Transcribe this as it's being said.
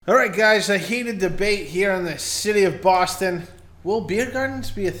All right, guys, a heated debate here in the city of Boston. Will beer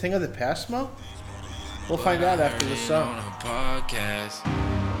gardens be a thing of the past, Mo? We'll find out after the song. On a podcast.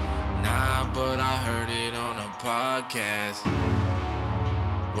 Nah, but I heard it on a podcast.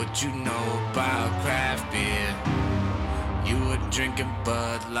 What you know about craft beer? You were drinking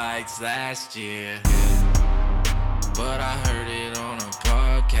Bud Lights last year. But I heard it on a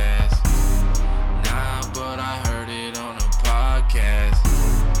podcast. Nah, but I heard it on a podcast.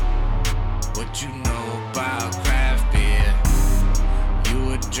 What you know about craft beer? You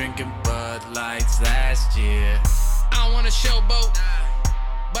were drinking Bud Lights last year. I don't want a showboat,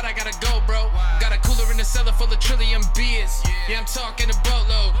 but I gotta go, bro. Got a cooler in the cellar full of trillion beers. Yeah, I'm talking a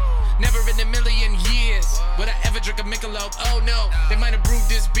boatload. Never in a million years would I ever drink a Michelob. Oh no, they might have brewed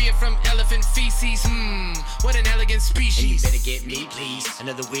this beer from elephant feces. What an elegant species. And you better get me, please.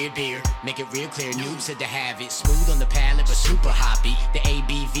 Another weird beer. Make it real clear. Noob said to have it. Smooth on the palate, but super hoppy. The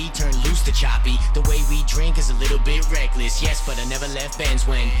ABV turned loose to choppy. The way we drink is a little bit reckless. Yes, but I never left Ben's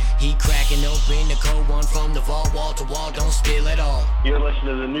when he cracking open the cold one from the vault, wall to wall. Don't spill at all. You're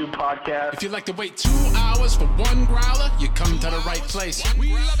listening to the new podcast. If you like to wait 2 hours for one growler, you come to the right place.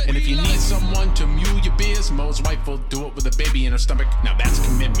 And if you need someone to mule your beers, Mo's wife will do it with a baby in her stomach. Now that's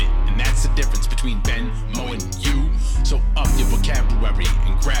commitment, and that's the difference between Ben, Mo, and you. So up your vocabulary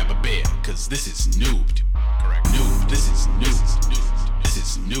and grab a beer, cause this is Noobed. Correct. Noob. This is Noob. This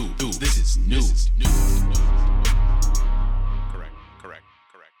is Noob. This is Noob. Correct.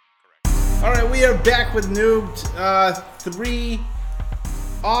 All right, we are back with Noobed. Three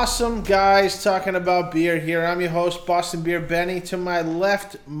awesome guys talking about beer here. I'm your host, Boston Beer Benny. To my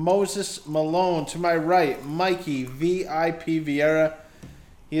left, Moses Malone. To my right, Mikey VIP Vieira.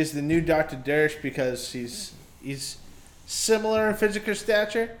 He is the new Dr. Dersh because he's similar in physical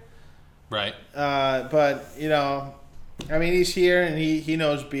stature. Right. But, you know, I mean, he's here and he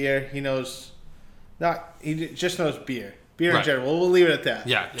knows beer. He just knows beer. Beer in Right. general. We'll leave it at that.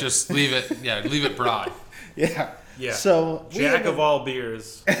 Yeah, just leave it. Yeah, leave it broad. Yeah. Yeah. So Jack of all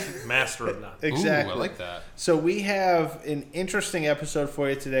beers, master of none. Exactly. Ooh, I like that. So we have an interesting episode for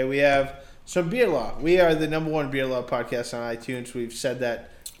you today. We have some beer law. We are the number one beer law podcast on iTunes. We've said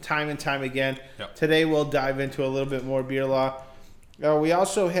that time and time again. Yep. Today we'll dive into a little bit more beer law. We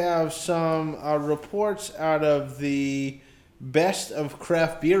also have some reports out of the Best of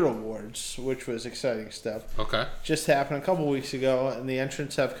Craft Beer Awards, which was exciting stuff. Okay. Just happened a couple weeks ago, and the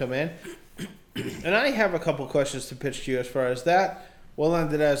entrants have come in. And I have a couple questions to pitch to you as far as that. We'll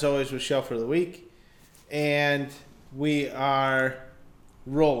end it, as always, with Shelf of the Week. And we are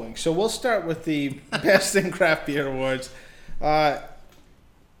rolling. So we'll start with the Best in Craft Beer Awards. I'll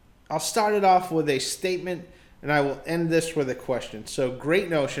start it off with a statement, and I will end this with a question. So Great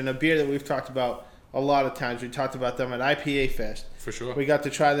Notion, a beer that we've talked about a lot of times. We talked about them at IPA Fest. For sure. We got to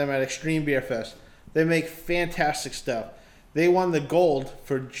try them at Extreme Beer Fest. They make fantastic stuff. They won the gold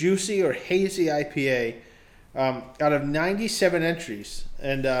for Juicy or Hazy IPA out of 97 entries.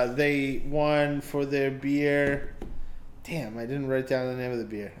 And they won for their beer. Damn, I didn't write down the name of the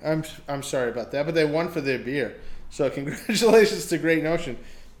beer. I'm sorry about that, but they won for their beer. So congratulations to Great Notion.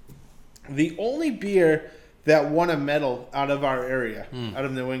 The only beer that won a medal out of our area, out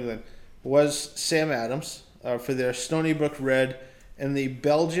of New England, was Sam Adams for their Stony Brook Red and the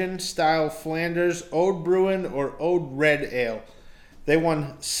Belgian-style Flanders Ode Bruin or Ode Red Ale. They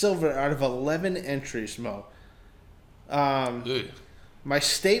won silver out of 11 entries, Mo. Good. My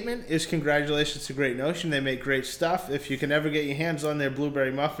statement is congratulations to Great Notion. They make great stuff. If you can ever get your hands on their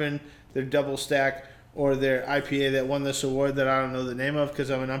Blueberry Muffin, their Double Stack, or their IPA that won this award that I don't know the name of because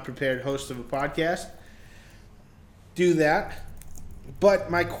I'm an unprepared host of a podcast, do that.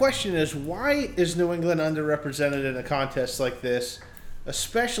 But my question is, why is New England underrepresented in a contest like this,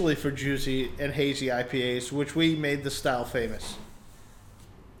 especially for juicy and hazy IPAs, which we made the style famous?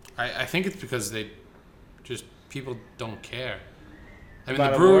 I think it's because people don't care. I mean,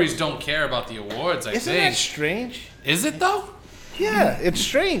 About the breweries awards? don't care about the awards, I Isn't think. that strange? Is it, though? Yeah, it's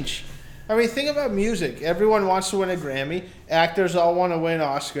strange. I mean, think about music. Everyone wants to win a Grammy. Actors all want to win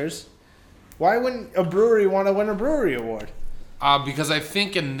Oscars. Why wouldn't a brewery want to win a brewery award? Because I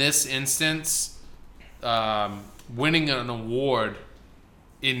think in this instance, winning an award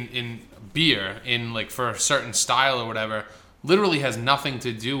in beer, for a certain style or whatever, literally has nothing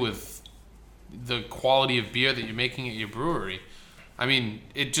to do with the quality of beer that you're making at your brewery. I mean,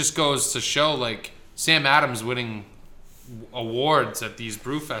 it just goes to show, Sam Adams winning awards at these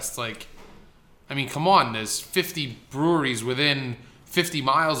brewfests, I mean, come on, there's 50 breweries within 50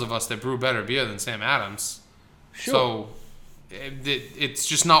 miles of us that brew better beer than Sam Adams. Sure. So it's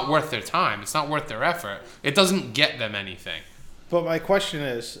just not worth their time. It's not worth their effort. It doesn't get them anything. But my question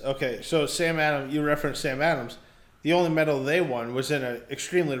is, okay, so Sam Adams, you referenced Sam Adams. The only medal they won was in an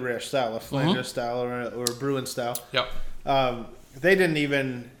extremely rare style, a Flanders style or a Bruin style. Yep. They didn't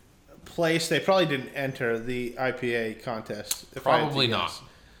even place. They probably didn't enter the IPA contest. If I had to Probably guess. not.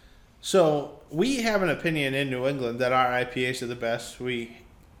 So we have an opinion in New England that our IPAs are the best. We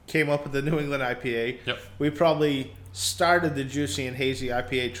came up with the New England IPA. Yep. We probably started the juicy and hazy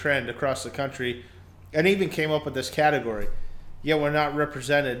IPA trend across the country, and even came up with this category. Yet we're not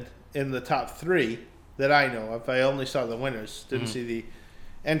represented in the top 3 that I know of. I only saw the winners, didn't see the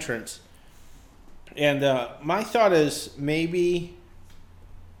entrants. And my thought is maybe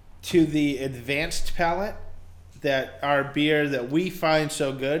to the advanced palate that our beer that we find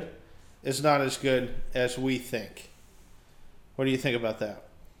so good is not as good as we think. What do you think about that?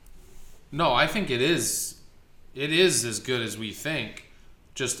 No, I think it is. It is as good as we think.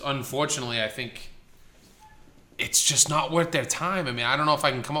 Just unfortunately, I think it's just not worth their time. I mean, I don't know if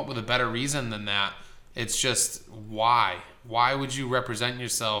I can come up with a better reason than that. It's just why? Why would you represent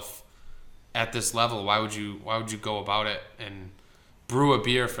yourself at this level? Why would you go about it and brew a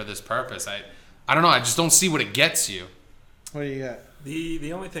beer for this purpose? I don't know. I just don't see what it gets you. What do you got?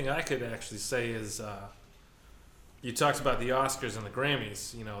 The only thing I could actually say is you talked about the Oscars and the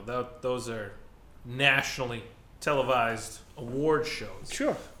Grammys. You know, those are nationally televised award shows.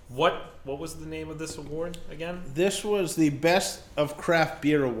 Sure. What was the name of this award again? This was the Best of Craft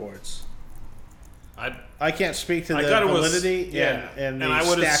Beer Awards. I can't speak to the validity and the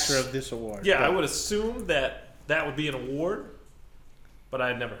stature of this award. Yeah, I would assume that would be an award, but I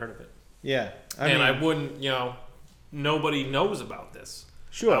had never heard of it. Yeah. I wouldn't, nobody knows about this.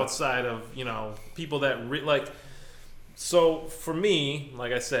 Sure. Outside of, people that, so for me,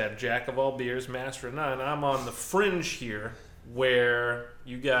 like I said, jack of all beers, master of none, I'm on the fringe here where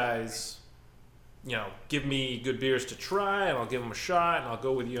you guys, give me good beers to try and I'll give them a shot and I'll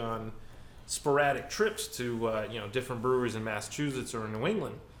go with you on sporadic trips to different breweries in Massachusetts or in New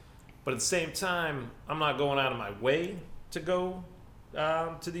England, but at the same time I'm not going out of my way to go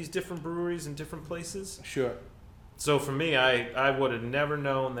to these different breweries in different places. Sure. So for me, I would have never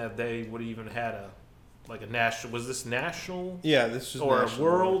known that they would have even had a national. Was this national? Yeah, this is or national. A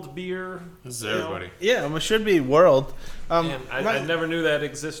world beer. This is everybody. Yeah, it should be world. And I never knew that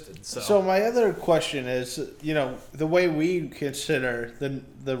existed. So my other question is, the way we consider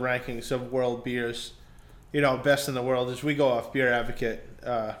the rankings of world beers, best in the world, is we go off Beer Advocate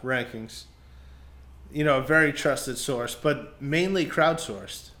rankings. A very trusted source, but mainly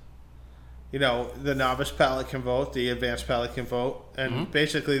crowdsourced. The novice palate can vote, the advanced palate can vote, and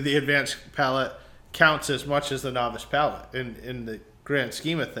basically the advanced palate counts as much as the novice palate in the grand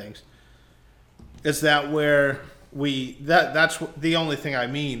scheme of things. Is that where that's the only thing I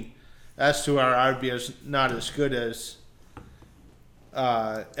mean as to our beers not as good as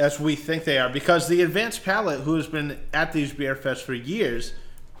we think they are, because the advanced palate, who has been at these beer fests for years,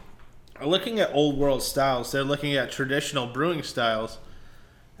 are looking at old world styles. They're looking at traditional brewing styles,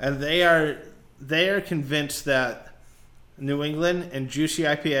 and they are convinced that New England and Juicy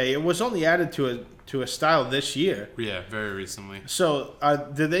IPA, it was only added to a style this year. Yeah, very recently. So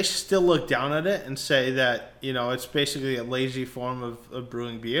do they still look down at it and say that it's basically a lazy form of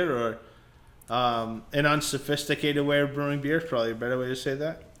brewing beer, or an unsophisticated way of brewing beer is probably a better way to say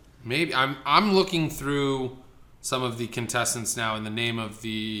that? Maybe I'm looking through some of the contestants now in the name of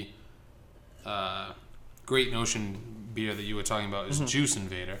the Great Notion beer that you were talking about is Juice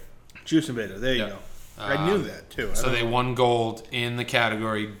Invader. Juice Invader, there you Yeah. go. I knew that too. So they won gold in the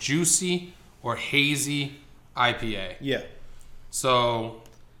category Juicy or Hazy IPA. Yeah. So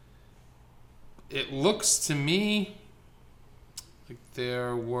it looks to me like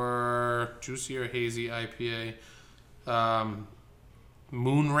there were Juicy or Hazy IPA,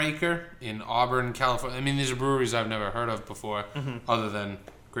 Moonraker in Auburn, California. I mean, these are breweries I've never heard of before, other than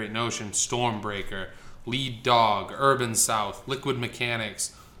Great Notion, Stormbreaker, Lead Dog, Urban South, Liquid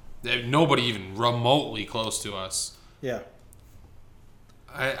Mechanics. Nobody even remotely close to us. Yeah.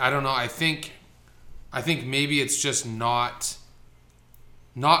 I don't know. I think maybe it's just not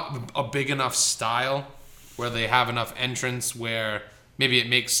a big enough style where they have enough entrants where maybe it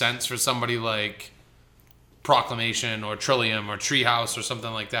makes sense for somebody like Proclamation or Trillium or Treehouse or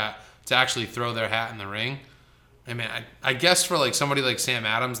something like that to actually throw their hat in the ring. I mean, I guess for like somebody like Sam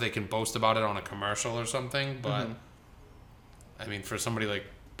Adams, they can boast about it on a commercial or something, but I mean, for somebody like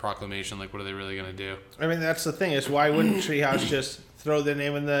Proclamation, like, what are they really going to do? I mean, that's the thing, is why wouldn't Treehouse just throw their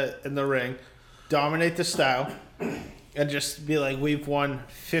name in the ring, dominate the style, and just be like, we've won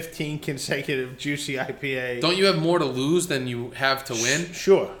 15 consecutive Juicy IPA. Don't you have more to lose than you have to win?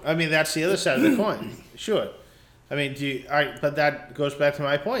 Sure. I mean, that's the other side of the coin. Sure. I mean, but that goes back to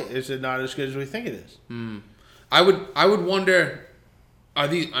my point. Is it not as good as we think it is? I would wonder. Are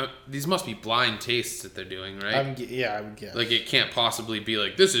these must be blind tastes that they're doing, right? I would guess. Like it can't possibly be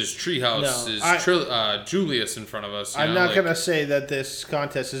like this is Treehouse Julius in front of us. I'm not gonna say that this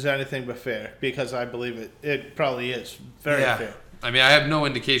contest is anything but fair because I believe it. It probably is very fair. I mean, I have no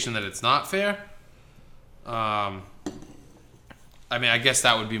indication that it's not fair. I mean, I guess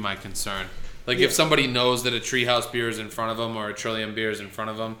that would be my concern. Like if somebody knows that a Treehouse beer is in front of them or a Trillium beer is in front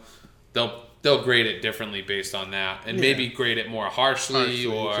of them, they'll grade it differently based on that, and maybe grade it more harshly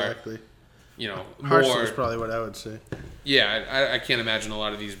or exactly. Harshly is probably what I would say. Yeah, I can't imagine a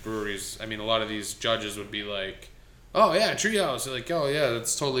lot of these breweries. I mean, a lot of these judges would be like, "Oh yeah, Treehouse." They're like, "Oh yeah,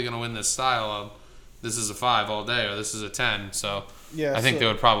 that's totally gonna win this style. This is a 5 all day, or this is a 10." So I think they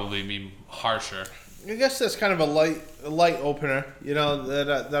would probably be harsher. I guess that's kind of a light opener,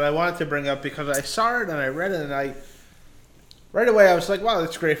 that I wanted to bring up because I saw it and I read it and right away I was like, wow,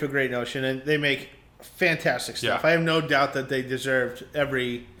 that's great for Great Notion, and they make fantastic stuff. Yeah. I have no doubt that they deserved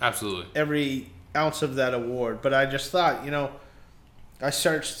every ounce of that award. But I just thought, I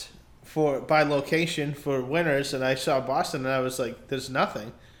searched by location for winners and I saw Boston and I was like, there's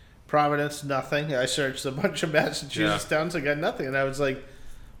nothing. Providence, nothing. I searched a bunch of Massachusetts towns, I got nothing, and I was like,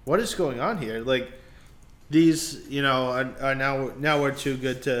 what is going on here? Like, these, are now we're too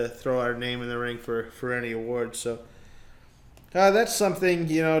good to throw our name in the ring for any awards. So that's something,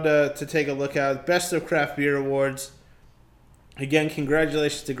 to take a look at. Best of Craft Beer Awards. Again,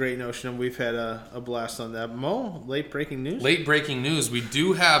 congratulations to Great Notion. We've had a blast on that. Mo, late breaking news? Late breaking news. We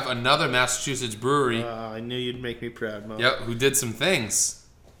do have another Massachusetts brewery. I knew you'd make me proud, Mo. Yep, who did some things.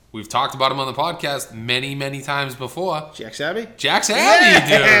 We've talked about him on the podcast many, many times before. Jack's Abbey? Jack's Abbey,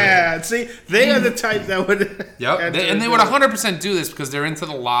 dude. Yeah, see, they are the type that would... Yep, they would 100% do this because they're into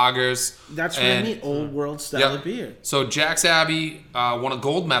the lagers. That's what I mean, old world style of beer. So Jack's Abbey won a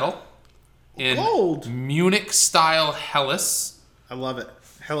gold medal in Munich-style Helles. I love it.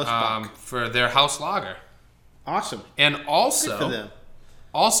 Helles Bock. For their house lager. Awesome. And also, good for them.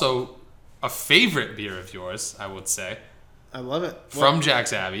 Also, a favorite beer of yours, I would say. I love it. From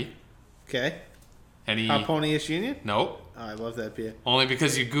Jack's Abbey. Okay. Any Hot Pony-ish Union? Nope. Oh, I love that beer. Only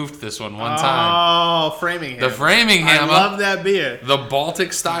because you goofed this one time. Oh, Framingham. The Framingham. I love that beer. The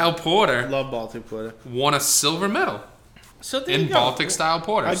Baltic style porter. Love Baltic porter. Won a silver medal. So in Baltic style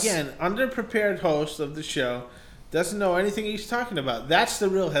porters. Again, underprepared host of the show doesn't know anything he's talking about. That's the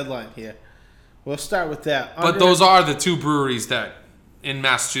real headline here. We'll start with that. But those are the two breweries that in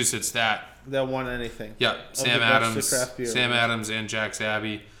Massachusetts that won anything. Yeah, Sam Adams and Jack's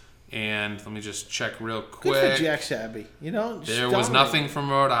Abbey. And let me just check real quick. Good for Jack's Abbey. There was nothing from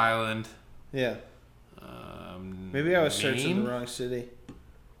Rhode Island. Yeah. Maybe I was searching the wrong city.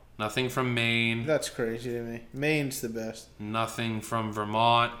 Nothing from Maine. That's crazy to me. Maine's the best. Nothing from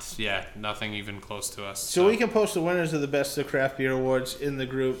Vermont. Yeah, nothing even close to us. So we can post the winners of the Best of Craft Beer Awards in the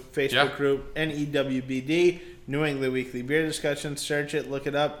group, Facebook group, NEWBD, New England Weekly Beer Discussion. Search it, look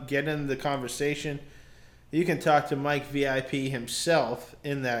it up, get in the conversation. You can talk to Mike VIP himself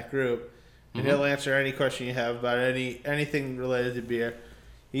in that group, and he'll answer any question you have about anything related to beer.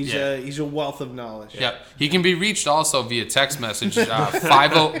 He's a wealth of knowledge. Yeah, he can be reached also via text message. 50. No,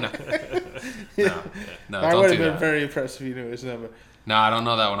 I would have been very impressed if you knew his number. No, I don't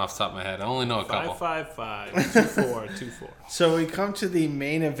know that one off the top of my head. I only know a couple. 555-2424. So we come to the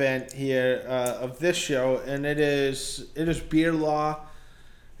main event here of this show, and it is beer law.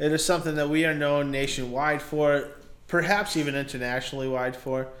 It is something that we are known nationwide for, perhaps even internationally wide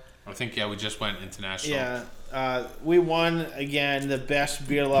for. I think we just went international. Yeah. We won, again, the Best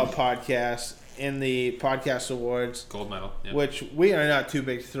Beer Law Podcast in the Podcast Awards. Gold medal. Yep. Which we are not too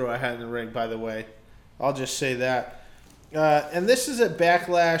big to throw our hat in the ring, by the way. I'll just say that. And this is a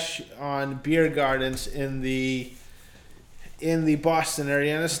backlash on beer gardens in the Boston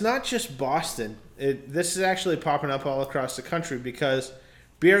area. And it's not just Boston. This is actually popping up all across the country because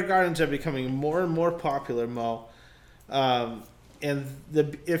beer gardens are becoming more and more popular, Mo. And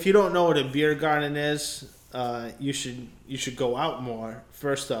if you don't know what a beer garden is, you should go out more,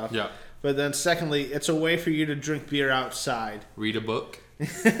 first off. Yeah. But then secondly, it's a way for you to drink beer outside. Read a book.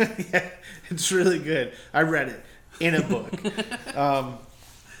 Yeah, it's really good. I read it in a book.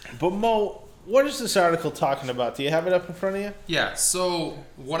 But Mo, what is this article talking about? Do you have it up in front of you? Yeah, so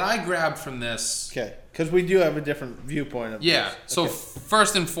what I grabbed from this... Okay, because we do have a different viewpoint of this. So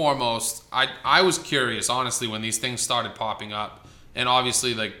first and foremost, I was curious, honestly, when these things started popping up. And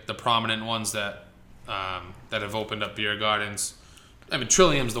obviously, like, the prominent ones that have opened up beer gardens. I mean,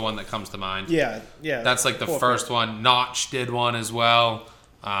 Trillium's the one that comes to mind. Yeah. That's like the first one. Notch did one as well.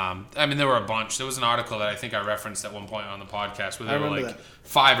 I mean, there were a bunch. There was an article that I think I referenced at one point on the podcast where there were like that.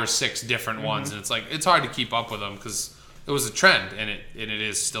 5 or 6 different ones, and it's like it's hard to keep up with them because it was a trend, and it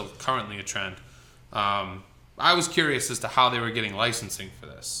is still currently a trend. I was curious as to how they were getting licensing for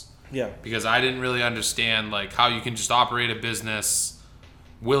this. Yeah. Because I didn't really understand like how you can just operate a business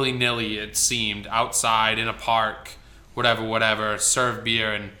willy-nilly, it seemed, outside in a park, whatever, serve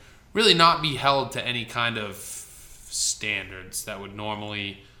beer and really not be held to any kind of standards that would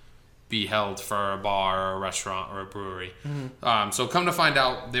normally be held for a bar or a restaurant or a brewery. So come to find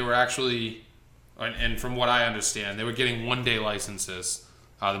out, they were actually, and from what I understand, they were getting one-day licenses.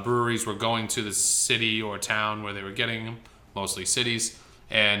 The breweries were going to the city or town where they were getting them, mostly cities,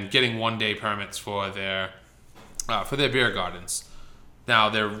 and getting one-day permits for their beer gardens. Now,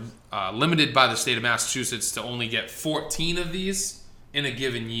 they're limited by the state of Massachusetts to only get 14 of these in a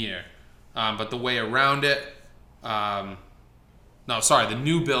given year. But the way around it, the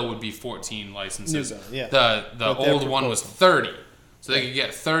new bill would be 14 licenses. New bill, yeah. The old one was 30. So they could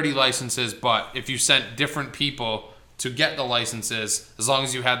get 30 licenses, but if you sent different people to get the licenses, as long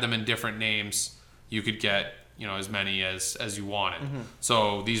as you had them in different names, you could get as many as you wanted.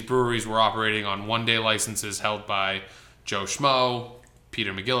 So these breweries were operating on one-day licenses held by Joe Schmo,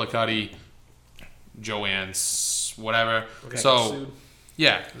 Peter McGillicuddy, Joanne's whatever. Okay. So,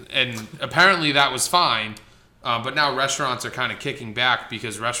 yeah, and apparently that was fine, but now restaurants are kind of kicking back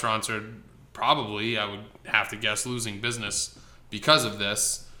because restaurants are probably, I would have to guess, losing business because of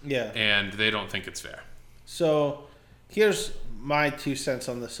this. Yeah. And they don't think it's fair. So here's my 2 cents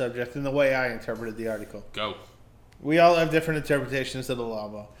on the subject and the way I interpreted the article. Go. We all have different interpretations of the law,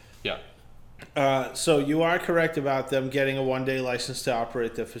 Bo. Yeah. So you are correct about them getting a one-day license to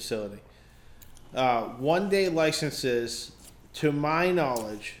operate the facility. One-day licenses, to my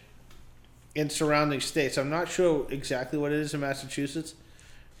knowledge, in surrounding states, I'm not sure exactly what it is in Massachusetts,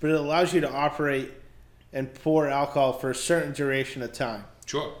 but it allows you to operate and pour alcohol for a certain duration of time.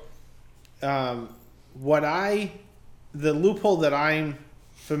 Sure. The loophole that I'm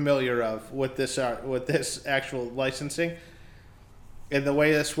familiar of with this actual licensing and the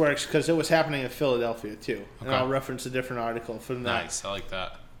way this works, because it was happening in Philadelphia too, and I'll reference a different article from that. Nice, I like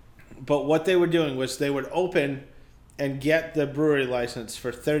that. But what they were doing was they would open and get the brewery license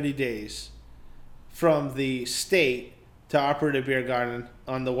for 30 days from the state to operate a beer garden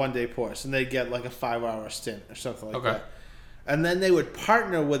on the one-day pours, and they'd get like a 5-hour stint or something like that. And then they would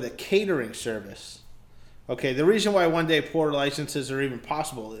partner with a catering service. Okay, the reason why one-day pour licenses are even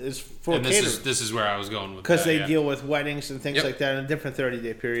possible is for catering. This is where I was going with that. Because they deal with weddings and things like that in a different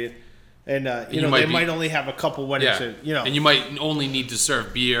 30-day period. And, they might only have a couple weddings. Yeah. And you might only need to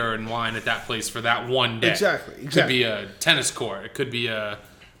serve beer and wine at that place for that one day. Exactly. It could be a tennis court. It could be a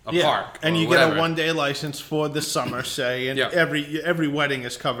park. And you whatever. get a one-day license for the summer, say, and every wedding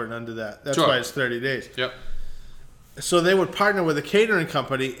is covered under that. That's why it's 30 days. Yep. So they would partner with a catering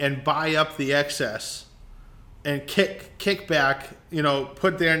company and buy up the excess and kick back,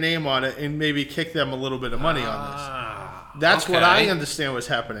 put their name on it and maybe kick them a little bit of money on this. That's what I understand was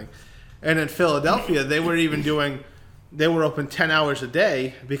happening. And in Philadelphia, they were open 10 hours a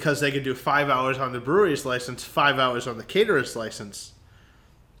day because they could do 5 hours on the brewery's license, 5 hours on the caterer's license.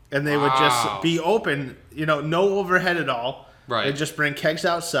 And they would just be open, no overhead at all. Right. They'd just bring kegs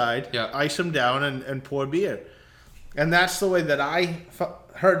outside, ice them down, and pour beer. And that's the way that I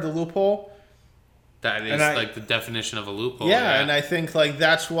heard the loophole. That is like the definition of a loophole. Yeah, and I think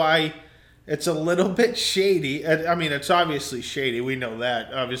that's why it's a little bit shady. I mean, it's obviously shady. We know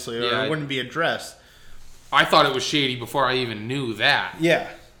that, obviously, or it wouldn't be addressed. I thought it was shady before I even knew that. Yeah.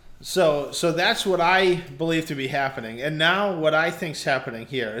 So that's what I believe to be happening. And now what I think's happening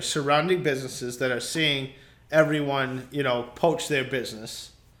here is surrounding businesses that are seeing everyone, poach their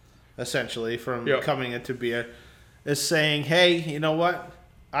business, essentially, from coming into beer, is saying, hey, you know what?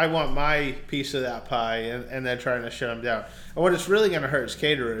 I want my piece of that pie, and they're trying to shut them down. And what it's really going to hurt is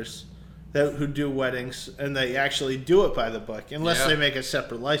caterers who do weddings, and they actually do it by the book, unless they make a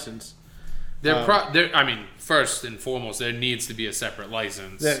separate license. First and foremost, there needs to be a separate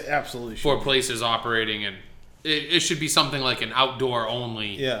license. That absolutely should. For places operating, and it should be something like an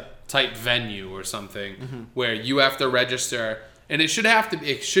outdoor-only type venue or something, where you have to register, and it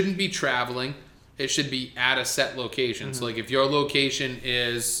shouldn't be traveling. It should be at a set location. So, like, if your location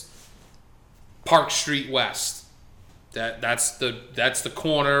is Park Street West, that's the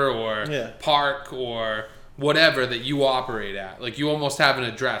corner or park or whatever that you operate at. Like, you almost have an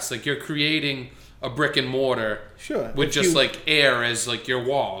address. Like, you're creating a brick and mortar Sure. with If just you- like air as like your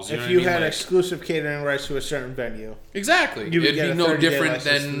walls. You know If what you I mean? had Like- exclusive catering rights to a certain venue. Exactly. You would It'd get be a no 30-day different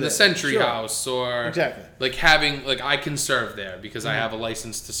license to than the that. Century Sure. House or Exactly. like having like I can serve there because I have a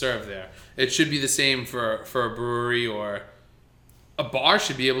license to serve there. It should be the same for a brewery, or a bar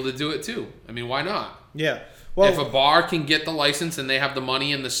should be able to do it too. I mean, why not? Yeah. Well, If a bar can get the license and they have the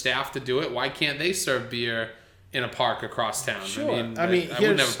money and the staff to do it, why can't they serve beer in a park across town? sure. I wouldn't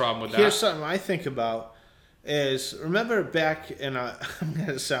here's, have a problem with Here's that. something I think about is, remember back in I'm going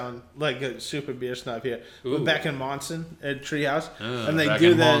to sound like a super beer snob here, Ooh. but back in Monson at Treehouse, Oh, and they back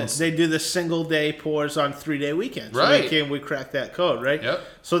do in Mons. they do the single day pours on 3-day weekends. Right. We cracked that code, right? Yep.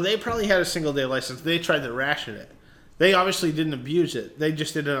 So they probably had a single day license. They tried to ration it. They obviously didn't abuse it. They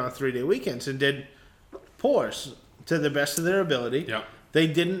just did it on 3-day weekends and did pours to the best of their ability. Yep. They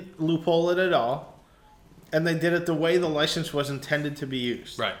didn't loophole it at all, and they did it the way the license was intended to be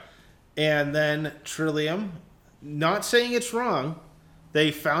used. Right. And then Trillium, not saying it's wrong,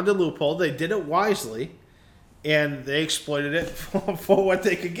 they found a loophole. They did it wisely, and they exploited it for what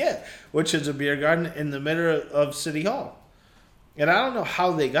they could get, which is a beer garden in the middle of City Hall. And I don't know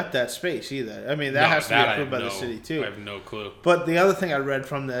how they got that space either. I mean, that has to be I approved by have the city too. I have no clue. But the other thing I read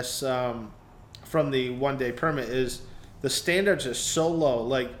from this, from the 1-day permit, is the standards are so low.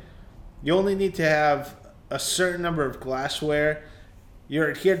 Like, you only need to have a certain number of glassware. You're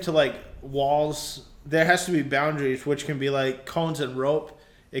adhered to like walls. There has to be boundaries, which can be like cones and rope.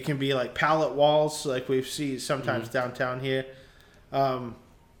 It can be like pallet walls, like we see sometimes downtown here.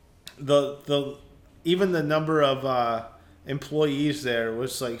 The even the number of employees there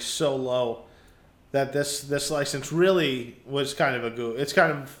was like so low that this license really was kind of a goof. It's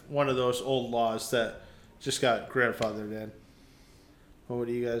kind of one of those old laws that just got grandfathered in. Well, what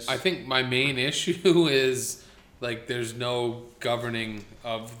do you guys? I think my main issue is like there's no governing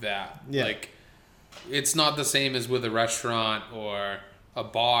of that. Yeah. Like it's not the same as with a restaurant or a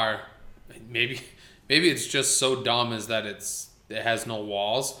bar. Maybe it's just so dumb as that it has no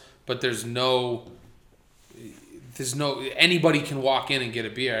walls, but there's no anybody can walk in and get a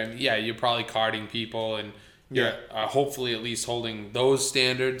beer. I mean, yeah, you're probably carding people and you're hopefully at least holding those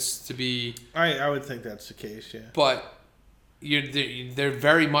standards to be. I would think that's the case. Yeah. But they're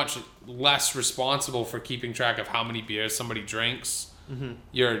very much less responsible for keeping track of how many beers somebody drinks. Mm-hmm.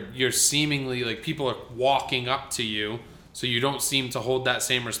 You're seemingly like people are walking up to you, so you don't seem to hold that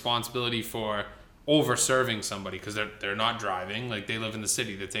same responsibility for over serving somebody because they're not driving. Like they live in the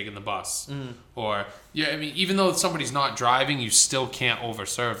city, they're taking the bus, or I mean, even though somebody's not driving, you still can't over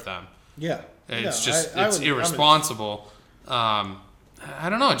serve them. Yeah. It's No, just I it's would- irresponsible. I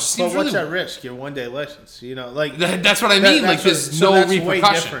don't know. It just But seems what's really. at risk? Your 1-day license. You know, like That's what I mean. Like there's no that's way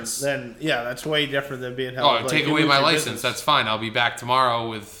repercussions. different than that's way different than being held. Oh, like, take you away lose my your license. business. That's fine. I'll be back tomorrow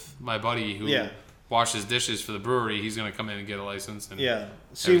with my buddy who Yeah. washes dishes for the brewery. He's gonna come in and get a license. And Yeah.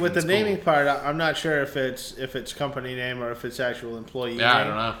 See, with the everything's naming cool. part, I'm not sure if it's company name or if it's actual employee. Yeah, I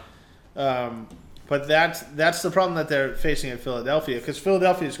name. don't know. But that's the problem that they're facing in Philadelphia, because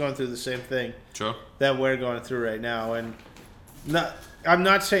Philadelphia is going through the same thing Sure. that we're going through right now. And I'm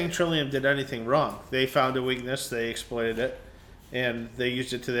not saying Trillium did anything wrong. They found a weakness, they exploited it, and they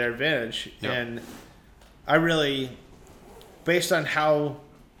used it to their advantage. Yeah. And I really, based on how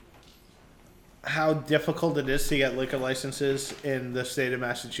difficult it is to get liquor licenses in the state of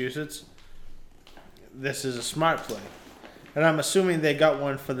Massachusetts, this is a smart play. And I'm assuming they got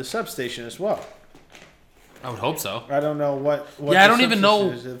one for the substation as well. I would hope so. I don't know what Yeah, I the don't even substation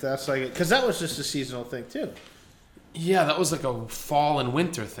know- is, if that's like, because that was just a seasonal thing too. Yeah, that was like a fall and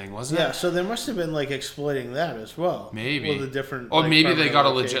winter thing, wasn't Yeah, it? so they must have been like exploiting that as well. Maybe. With a different. Or like, maybe they permanent got a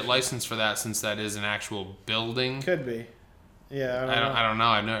location. legit license for that since that is an actual building. Could be. Yeah, I don't know.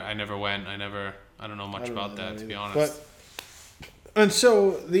 I never went. I don't know much I don't about really that know to be either. honest. And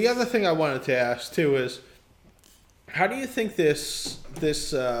so the other thing I wanted to ask too is, how do you think this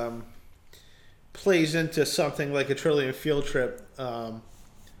plays into something like a Trillium Field Trip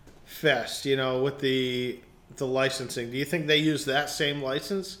fest? You know, with the licensing. Do you think they use that same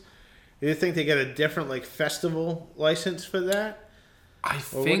license? Do you think they get a different like festival license for that? I Or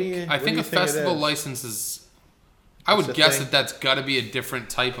what think do you- I what do think you a think it festival is? license is. I would It's a guess thing? that that's got to be a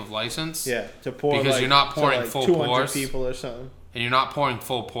different type of license. Yeah, to pour Because like, you're not to, pouring like, full 200 pours. people or something. And you're not pouring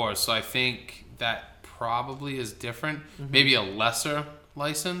full pours, so I think that probably is different. Mm-hmm. Maybe a lesser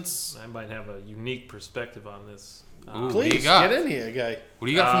license. I might have a unique perspective on this. Ooh, what do you Please got? get in here, guy. What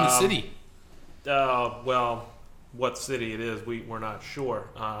do you got from the city? Well, what city it is, we're not sure.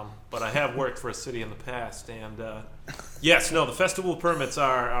 But I have worked for a city in the past, and yes, no, the festival permits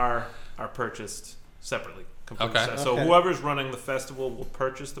are purchased separately. Completely Okay. separate. So Okay. whoever's running the festival will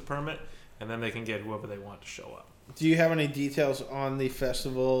purchase the permit, and then they can get whoever they want to show up. Do you have any details on the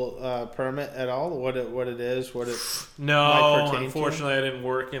festival permit at all? What it is? What it might No, pertain to? unfortunately, I didn't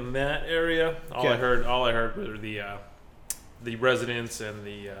work in that area. All I heard were the residents and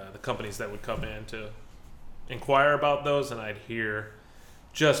the companies that would come in to inquire about those, and I'd hear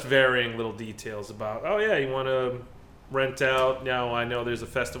just varying little details about, oh yeah, you want to rent out. Now I know there's a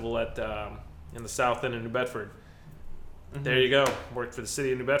festival at in the south end of New Bedford. There you go. Worked for the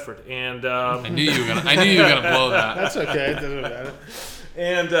city of New Bedford, and I knew you were gonna blow that. That's okay. It doesn't matter.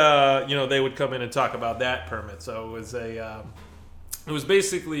 and they would come in and talk about that permit. So it was it was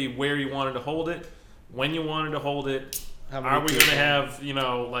basically where you wanted to hold it, when you wanted to hold it. How many Are we going people? to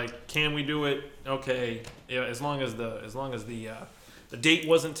have can we do it? Okay, as long as the date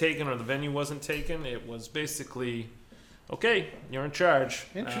wasn't taken or the venue wasn't taken, it was basically okay. You're in charge.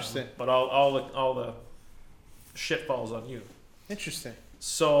 Interesting. But all the shit falls on you. Interesting.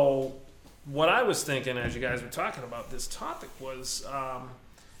 So, what I was thinking as you guys were talking about this topic was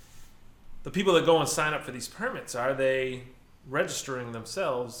the people that go and sign up for these permits, are they registering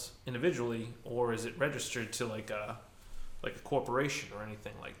themselves individually, or is it registered to like a corporation or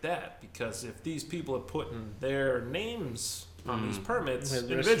anything like that? Because if these people are putting their names on these permits They're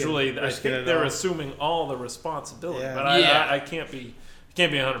individually, I risking think it they're all. assuming all the responsibility. Yeah. But I can't be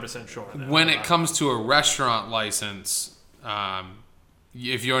 100% sure on that. When it comes to a restaurant license,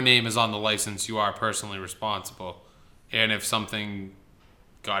 if your name is on the license, you are personally responsible. And if something,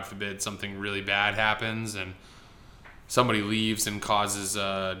 God forbid, something really bad happens and somebody leaves and causes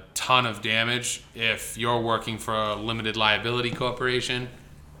a ton of damage, if you're working for a limited liability corporation,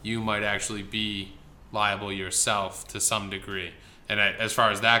 you might actually be liable yourself to some degree. And as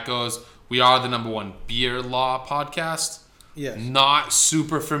far as that goes, we are the #1 beer law podcast. Yes. Not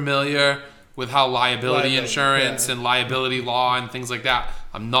super familiar with how liability insurance yeah. and liability law and things like that.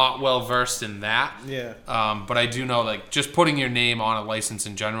 I'm not well versed in that. Yeah. But I do know just putting your name on a license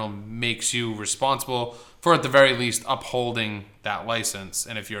in general makes you responsible for, at the very least, upholding that license.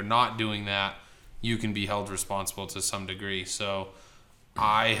 And if you're not doing that, you can be held responsible to some degree. So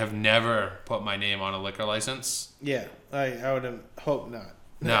I have never put my name on a liquor license. Yeah. I would hope not.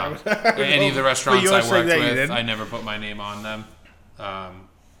 No. Any of the restaurants your I sake worked that you with, didn't. I never put my name on them.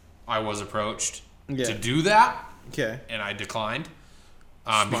 I was approached Yeah. to do that, Okay. and I declined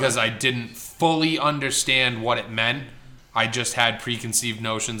because I didn't fully understand what it meant. I just had preconceived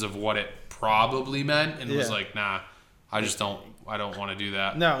notions of what it probably meant, and was Yeah. like, nah, I don't want to do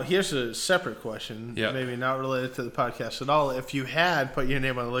that. Now, here's a separate question, Yeah. maybe not related to the podcast at all. If you had put your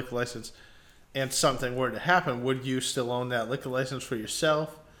name on a liquor license and something were to happen, would you still own that liquor license for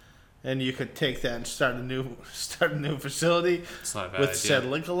yourself? And you could take that and start a new facility It's not a bad with idea. said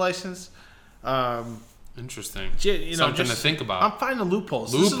liquor license. Interesting. Something Something to think about. I'm finding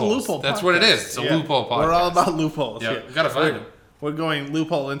loopholes. This is a Loopholes. loophole That's what it podcast. is. It's a loophole We're all podcast. about loopholes. Yeah, here. gotta find them. We're going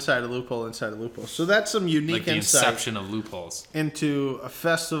loophole inside a loophole inside a loophole. So that's some unique Like the insight inception of loopholes. into a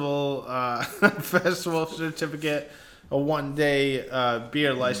festival festival certificate, a 1-day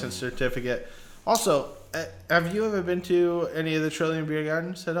beer license certificate. Also, have you ever been to any of the Trillium Beer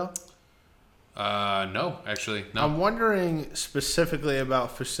Gardens at all? No, actually, no. I'm wondering specifically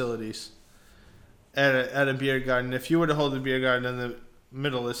about facilities at a beer garden. If you were to hold a beer garden in the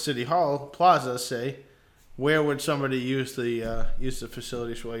middle of City Hall Plaza, say, where would somebody use the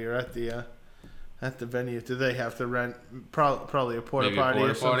facilities while you're at the venue? Do they have to rent probably a porta Maybe a potty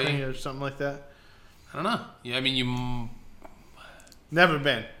porta or something potty? or something like that? I don't know. Yeah, I mean, you. Never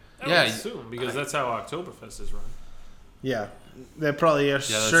been. I Yeah, would assume, because that's how Oktoberfest is run. Yeah, there probably are that's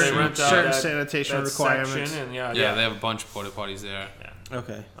certain, true. certain sanitation that requirements. section, and Yeah, they have a bunch of porta potties there.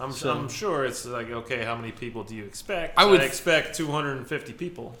 Okay, I'm sure it's like, okay, how many people do you expect? I would- expect 250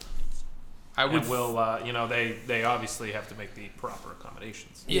 people. I would. And will they obviously have to make the proper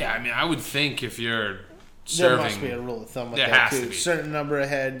accommodations. Yeah, I mean, I would think if you're there serving, must be a rule of thumb with There that has too. to be. Certain number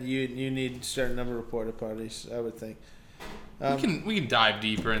ahead, you need certain number of porta potties. I would think. we can dive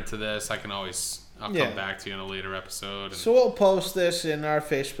deeper into this. I'll come Yeah. back to you in a later episode. And So we'll post this in our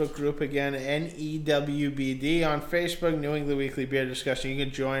Facebook group again, NEWBD on Facebook, New England Weekly Beer Discussion. You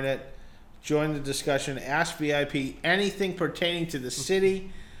can join it, join the discussion, ask VIP anything pertaining to the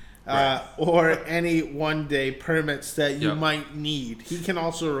city, or any 1-day permits that you Yep. might need. He can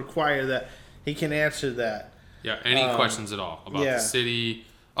also require that. He can answer that. yeah, any questions at all about yeah. the city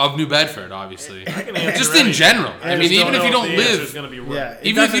of New Bedford, obviously, I can answer just in anything. general. I mean, even if you don't live, going to be right. Yeah, it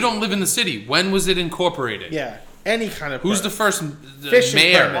even if you doesn't- don't live in the city, when was it incorporated? Yeah, any kind of. Who's the permit. first Fishing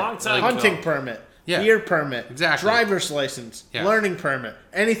mayor? permit, Long time hunting ago. permit, Yeah. beer permit, Exactly. driver's license, Yeah. learning permit,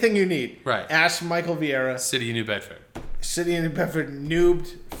 anything you need. Right. Ask Michael Vieira. City of New Bedford. City and New Bedford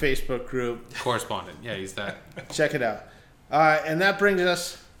Noobed Facebook group. Correspondent. Yeah, he's that. Check it out. And that brings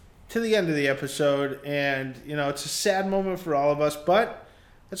us to the end of the episode. And, it's a sad moment for all of us, but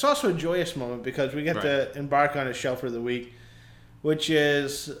it's also a joyous moment because we get to embark on a Shelfer of the Week, which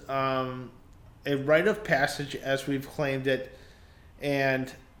is a rite of passage as we've claimed it.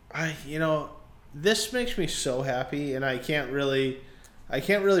 And, this makes me so happy, and I can't really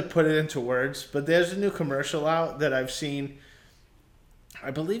put it into words, but there's a new commercial out that I've seen.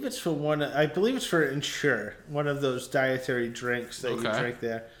 I believe it's for Ensure, one of those dietary drinks that you drink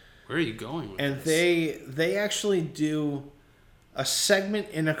there. Where are you going with and this? they actually do a segment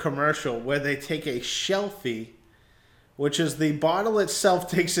in a commercial where they take a shelfie, which is the bottle itself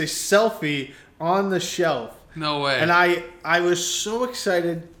takes a selfie on the shelf. No way. And I was so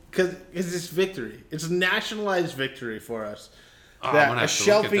excited because it's victory. It's a nationalized victory for us. That a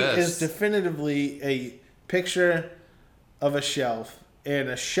shelfie is definitively a picture of a shelf, and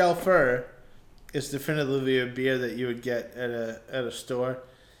a shelfer is definitively a beer that you would get at a store.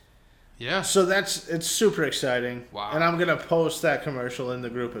 Yeah. So it's super exciting. Wow. And I'm gonna post that commercial in the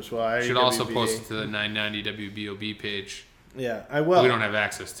group as well. You should also post it to the 990 WBOB page. Yeah, I will. We don't have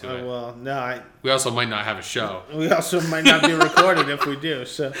access to it. Well, no, we also might not have a show. We also might not be recorded if we do.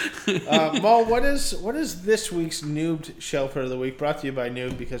 So, Mo, what is this week's Noobed Shelfer of the Week? Brought to you by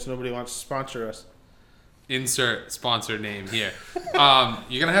Noob because nobody wants to sponsor us. Insert sponsor name here.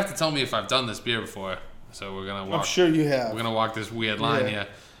 You're gonna have to tell me if I've done this beer before. So we're gonna walk. I'm sure you have. We're gonna walk this weird line here.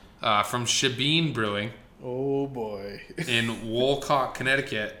 From Shabeen Brewing. Oh boy. In Wolcott,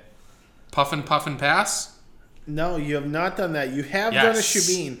 Connecticut. Puffin' Pass. No, you have not done that. You have done a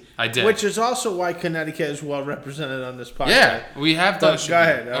Shabeen. I did. Which is also why Connecticut is well represented on this podcast. Yeah, we have done a Shabeen. Go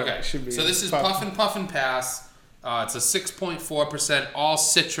ahead. Okay. Shabeen. So this is Puffin' Pass. It's a 6.4% all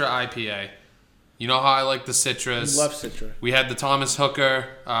Citra IPA. You know how I like the Citras. Love Citra. We had the Thomas Hooker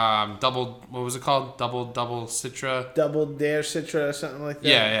double. What was it called? Double Citra. Double Dare Citra or something like that.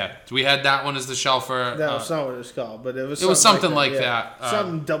 Yeah. So we had that one as the shelfer. That was not what it was called, but it was. It was something like that.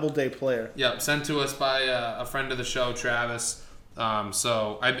 Something Double Day Player. Yep, sent to us by a friend of the show, Travis.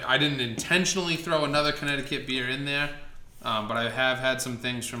 So I didn't intentionally throw another Connecticut beer in there, but I have had some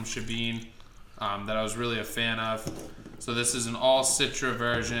things from Shabeen that I was really a fan of. So this is an all Citra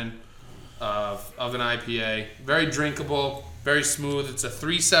version of an IPA. Very drinkable, very smooth. It's a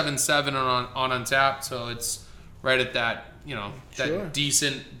 3.77 on Untappd, so it's right at that, that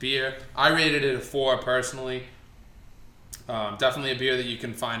decent beer. I rated it a 4 personally. Definitely a beer that you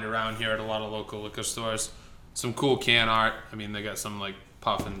can find around here at a lot of local liquor stores. Some cool can art. I mean, they got some like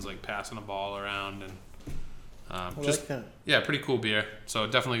puffins like passing a ball around and just like that. Yeah, pretty cool beer. So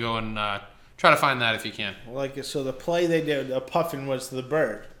definitely go and try to find that if you can. Like it. So the play they did, a puffin was the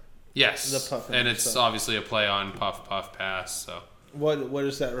bird. Yes, the puffin, and it's obviously a play on Puff Pass. So what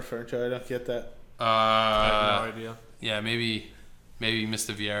does that refer to? I don't get that. I have no idea. Yeah, maybe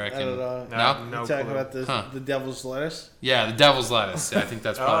Mr. Vieira can. I don't know. No, You're talking about the devil's lettuce. Yeah, the devil's lettuce. Yeah, I think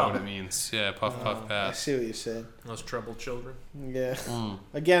that's probably what it means. Yeah, Puff Pass. I see what you said. Those troubled children. Yeah.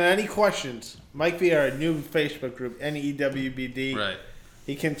 Again, any questions? Mike Vieira, new Facebook group, NEWBD. Right.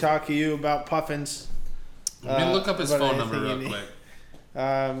 He can talk to you about puffins. Let me look up his phone number real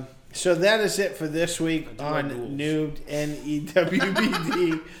quick. So that is it for this week on Noobed,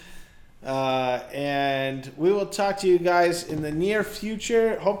 NEWBD. And we will talk to you guys in the near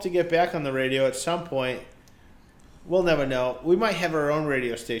future. Hope to get back on the radio at some point. We'll never know. We might have our own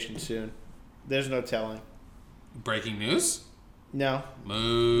radio station soon. There's no telling. Breaking news? No.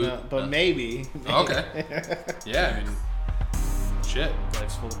 No, but maybe. Okay. Yeah, I mean, shit.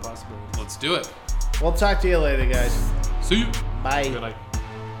 Life's full of possibilities. Let's do it. We'll talk to you later, guys. See you. Bye. Good night.